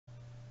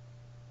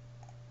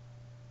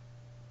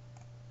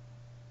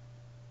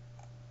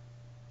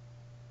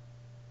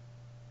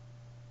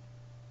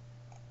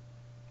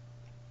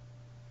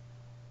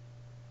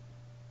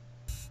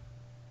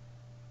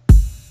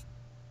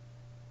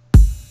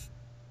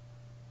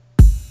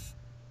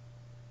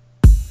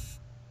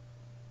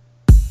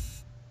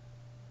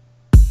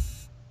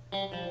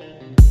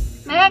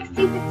My ex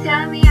used to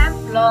tell me I'm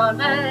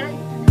flawless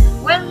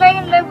when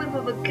laying low with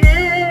other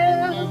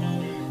girls.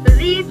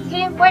 Believed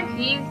him when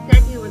he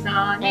said he was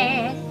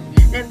honest,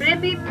 then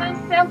blamed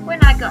myself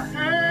when I got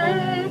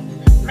hurt.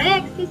 My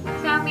ex used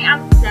to tell me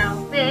I'm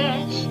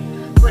selfish,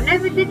 but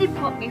never did he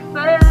put me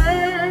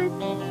first.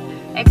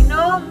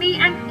 Ignore me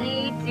and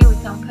he do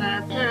it on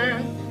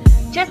purpose,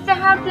 just to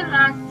have the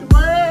last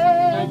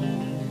word.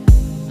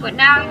 But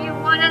now you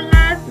wanna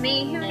love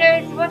me, who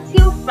knows what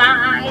you'll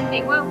find.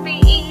 It won't be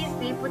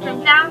easy, but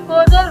I'm down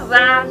for the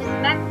ride. Just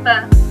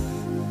remember,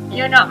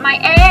 you're not my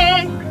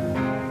ex.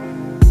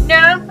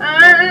 No,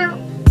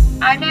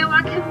 I know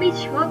I can be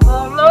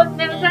trouble, Lord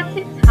knows that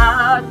it's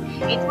hard.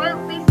 It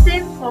won't be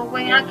simple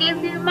when I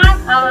give you my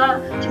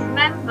heart. Just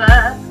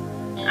remember,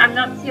 I'm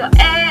not your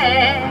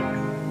ex.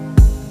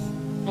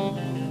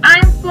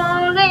 I'm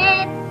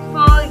falling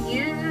for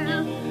you,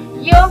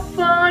 you're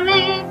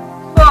falling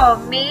for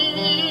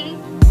me.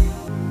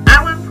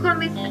 I won't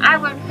promise I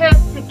won't hurt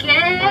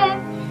again.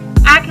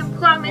 I can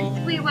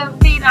promise we won't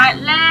be like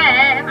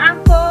them.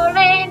 I'm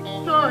falling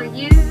for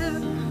you,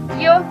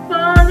 you're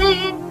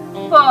falling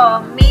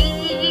for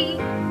me.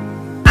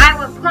 I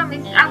won't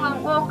promise I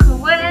won't walk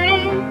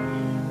away.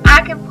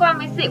 I can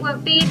promise it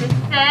won't be the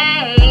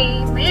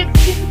same.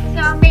 If you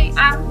tell me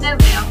I'm no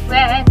real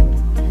friend,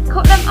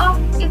 cut them off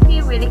if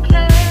you really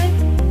care.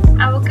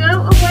 I will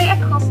go away a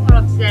couple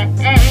of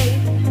days.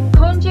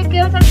 Conjure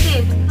girls at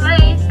this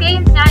place,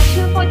 games night,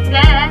 truth or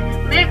dare.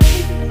 Make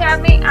you tell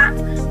me I'm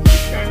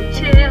so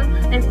chill,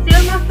 and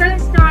steal my phone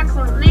so I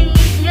can't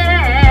leave,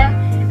 yeah.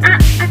 I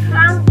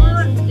can't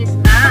run his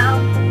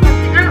mouth,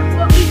 nothing that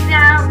put me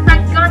down.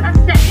 Thank God I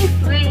set me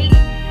free,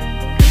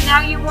 cause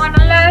now you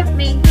wanna love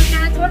me, who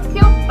knows what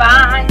you'll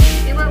find.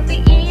 It won't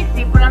be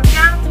easy, but I'm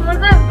down for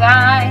the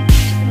ride.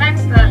 Just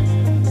remember,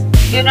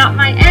 you're not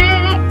my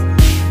ex.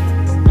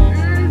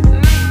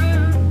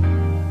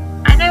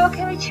 I know I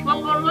can be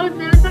trouble, Lord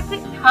knows that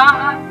it's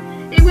hard.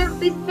 It won't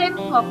be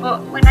simple,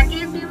 but when I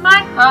give you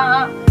my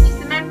heart, just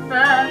remember,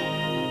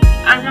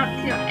 I'm not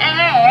your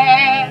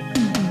ex.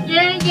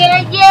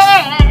 Yeah,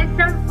 yes,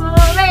 I'm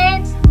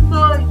falling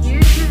for you.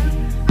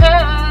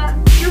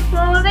 You're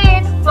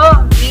falling for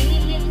me.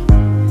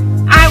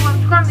 I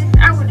won't promise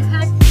I won't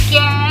hurt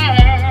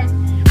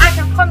again. I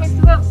can promise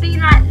it won't be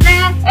like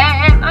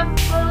them. I'm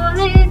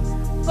falling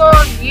for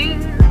you,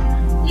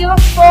 you're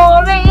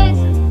falling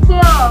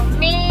for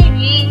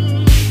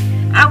me.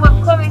 I will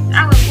promise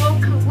I will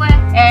walk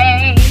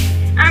away.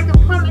 I can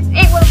promise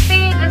it will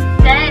be the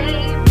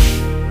same.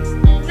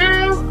 No,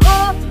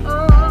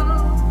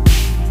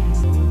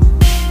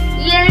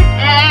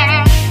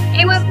 yeah,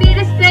 it will be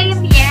the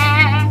same,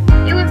 yeah.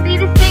 It will be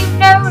the same,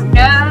 no,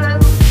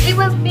 it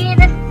will be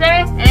the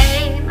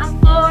same. I'm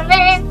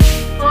falling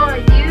for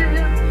you,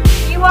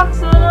 you are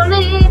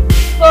falling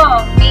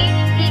for me.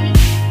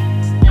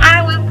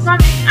 I will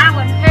promise I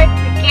won't hurt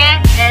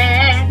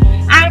again.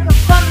 I can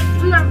promise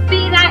we won't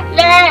be like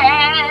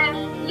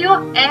them. Your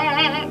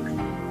ex,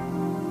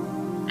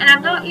 and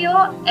I'm not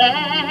your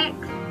ex.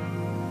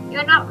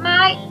 You're not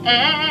my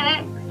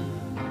ex.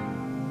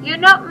 You're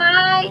not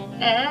my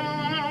ex.